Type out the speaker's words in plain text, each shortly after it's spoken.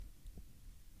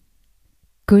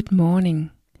Good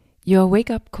morning. Your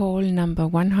wake-up call number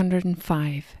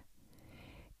 105.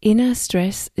 Inner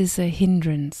stress is a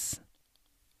hindrance.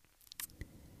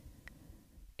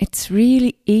 It's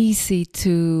really easy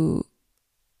to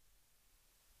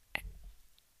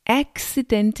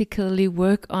accidentally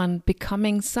work on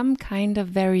becoming some kind of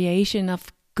variation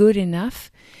of good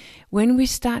enough when we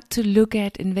start to look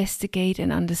at, investigate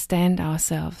and understand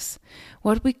ourselves.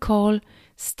 What we call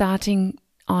starting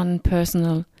on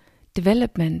personal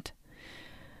development.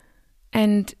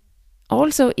 And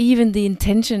also even the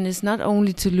intention is not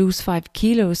only to lose 5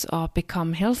 kilos or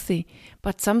become healthy,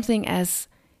 but something as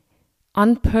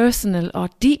unpersonal or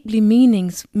deeply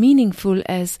meaningful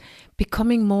as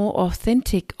becoming more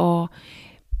authentic or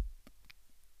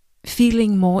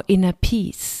feeling more inner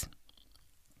peace.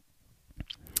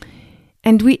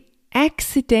 And we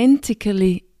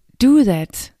accidentally do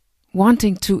that,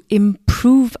 wanting to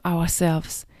improve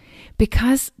ourselves,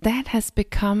 because that has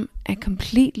become a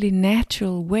completely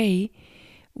natural way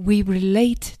we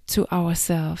relate to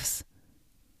ourselves.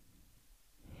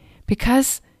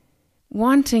 Because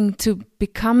wanting to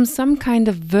become some kind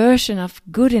of version of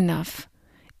good enough,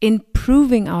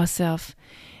 improving ourselves,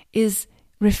 is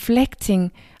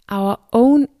reflecting our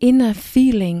own inner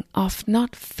feeling of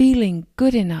not feeling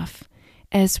good enough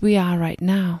as we are right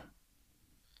now.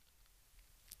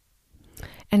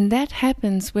 And that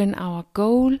happens when our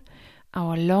goal,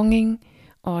 our longing,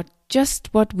 or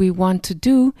just what we want to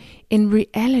do in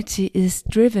reality is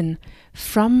driven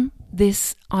from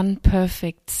this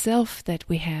unperfect self that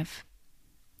we have.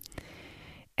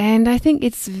 And I think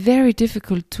it's very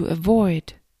difficult to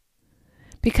avoid,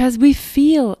 because we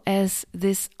feel as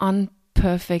this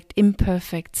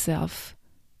imperfect self.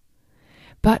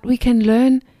 But we can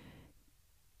learn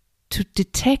to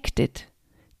detect it,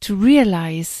 to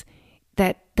realize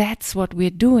that that's what we're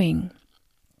doing.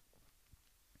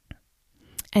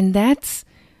 And that's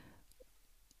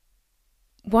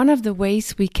one of the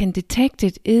ways we can detect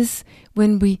it is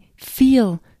when we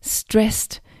feel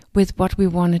stressed with what we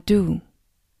want to do.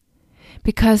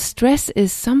 Because stress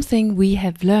is something we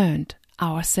have learned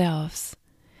ourselves.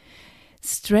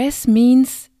 Stress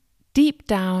means deep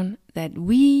down that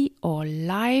we or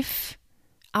life,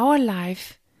 our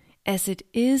life, as it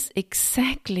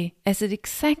exactly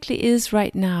is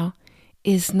right now,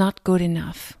 is not good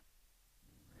enough.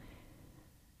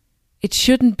 It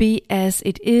shouldn't be as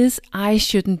it is. I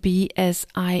shouldn't be as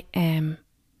I am.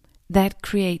 That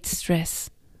creates stress.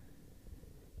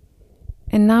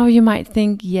 And now you might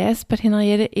think, yes, but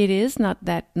Henriette, it is not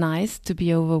that nice to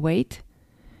be overweight.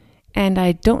 And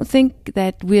I don't think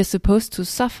that we're supposed to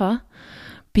suffer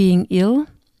being ill,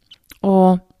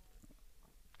 or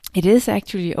it is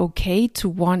actually okay to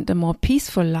want a more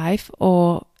peaceful life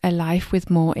or a life with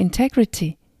more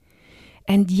integrity.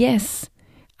 And yes,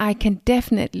 I can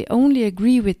definitely only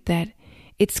agree with that.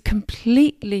 It's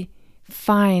completely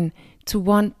fine to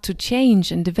want to change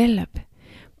and develop.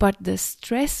 But the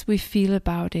stress we feel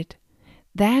about it,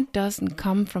 that doesn't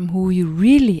come from who you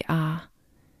really are,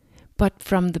 but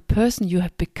from the person you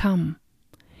have become.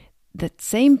 That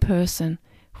same person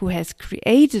who has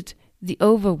created the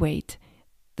overweight,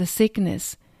 the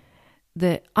sickness,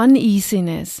 the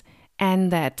uneasiness, and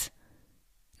that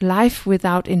life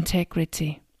without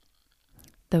integrity.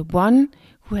 The one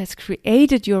who has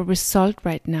created your result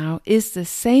right now is the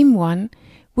same one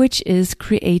which is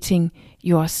creating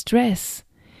your stress.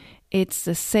 It's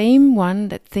the same one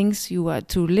that thinks you are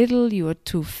too little, you are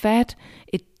too fat,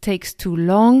 it takes too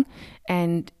long,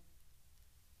 and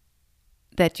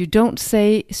that you don't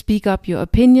speak up your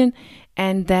opinion,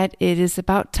 and that it is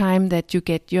about time that you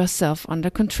get yourself under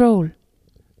control.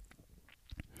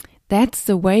 That's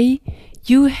the way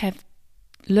you have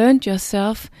learned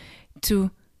yourself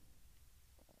to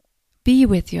be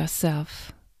with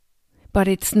yourself. But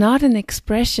it's not an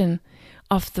expression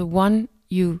of the one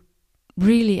you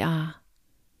really are.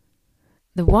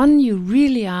 The one you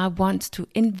really are wants to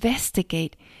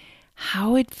investigate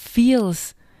how it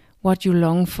feels, what you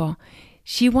long for.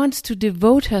 She wants to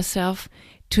devote herself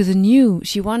to the new.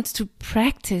 She wants to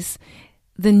practice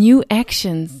the new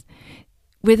actions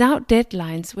without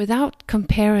deadlines, without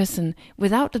comparison,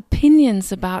 without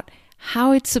opinions about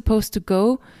how it's supposed to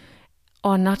go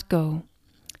or not go.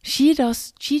 She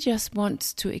just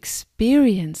wants to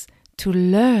experience, to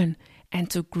learn and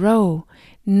to grow,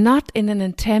 not in an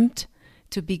attempt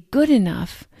to be good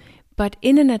enough, but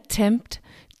in an attempt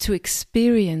to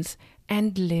experience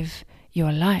and live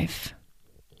your life.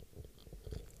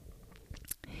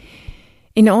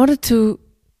 In order to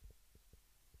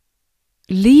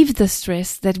leave the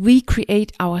stress that we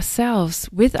create ourselves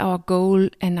with our goal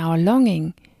and our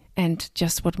longing and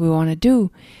just what we want to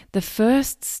do, the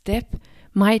first step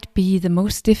might be the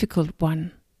most difficult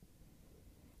one.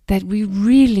 That we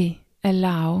really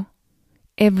allow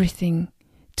everything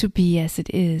to be as it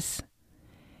is.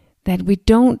 That we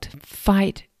don't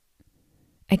fight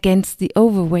against the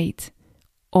overweight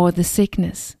or the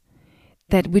sickness.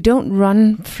 That we don't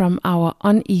run from our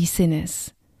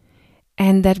uneasiness.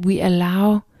 And that we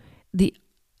allow the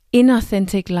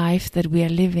inauthentic life that we are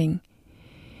living.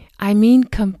 I mean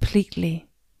completely.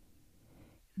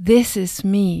 This is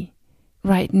me.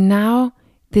 Right now,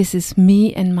 this is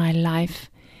me and my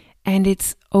life. And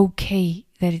it's okay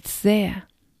that it's there.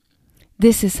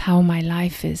 This is how my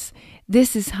life is.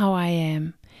 This is how I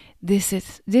am. This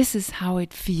is how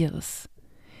it feels.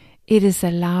 It is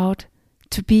allowed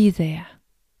to be there.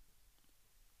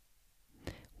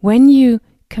 When you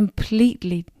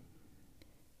completely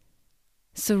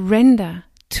surrender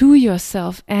to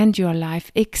yourself and your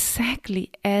life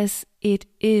exactly as it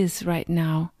is right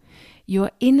now,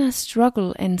 your inner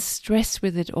struggle and stress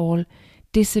with it all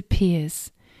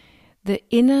disappears. The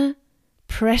inner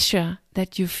pressure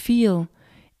that you feel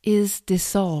is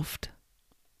dissolved.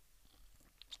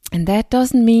 And that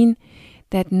doesn't mean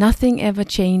that nothing ever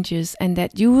changes and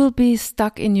that you will be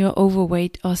stuck in your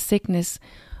overweight or sickness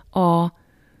or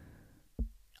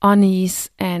unease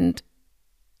and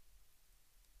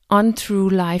untrue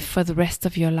life for the rest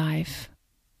of your life.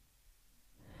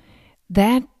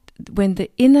 That when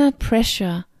the inner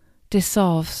pressure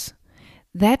dissolves,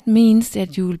 that means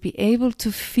that you will be able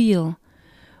to feel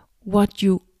what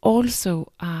you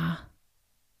also are,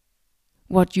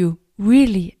 what you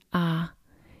really are,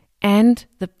 and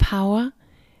the power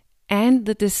and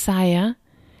the desire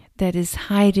that is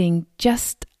hiding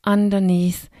just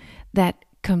underneath that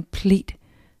complete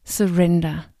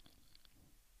surrender.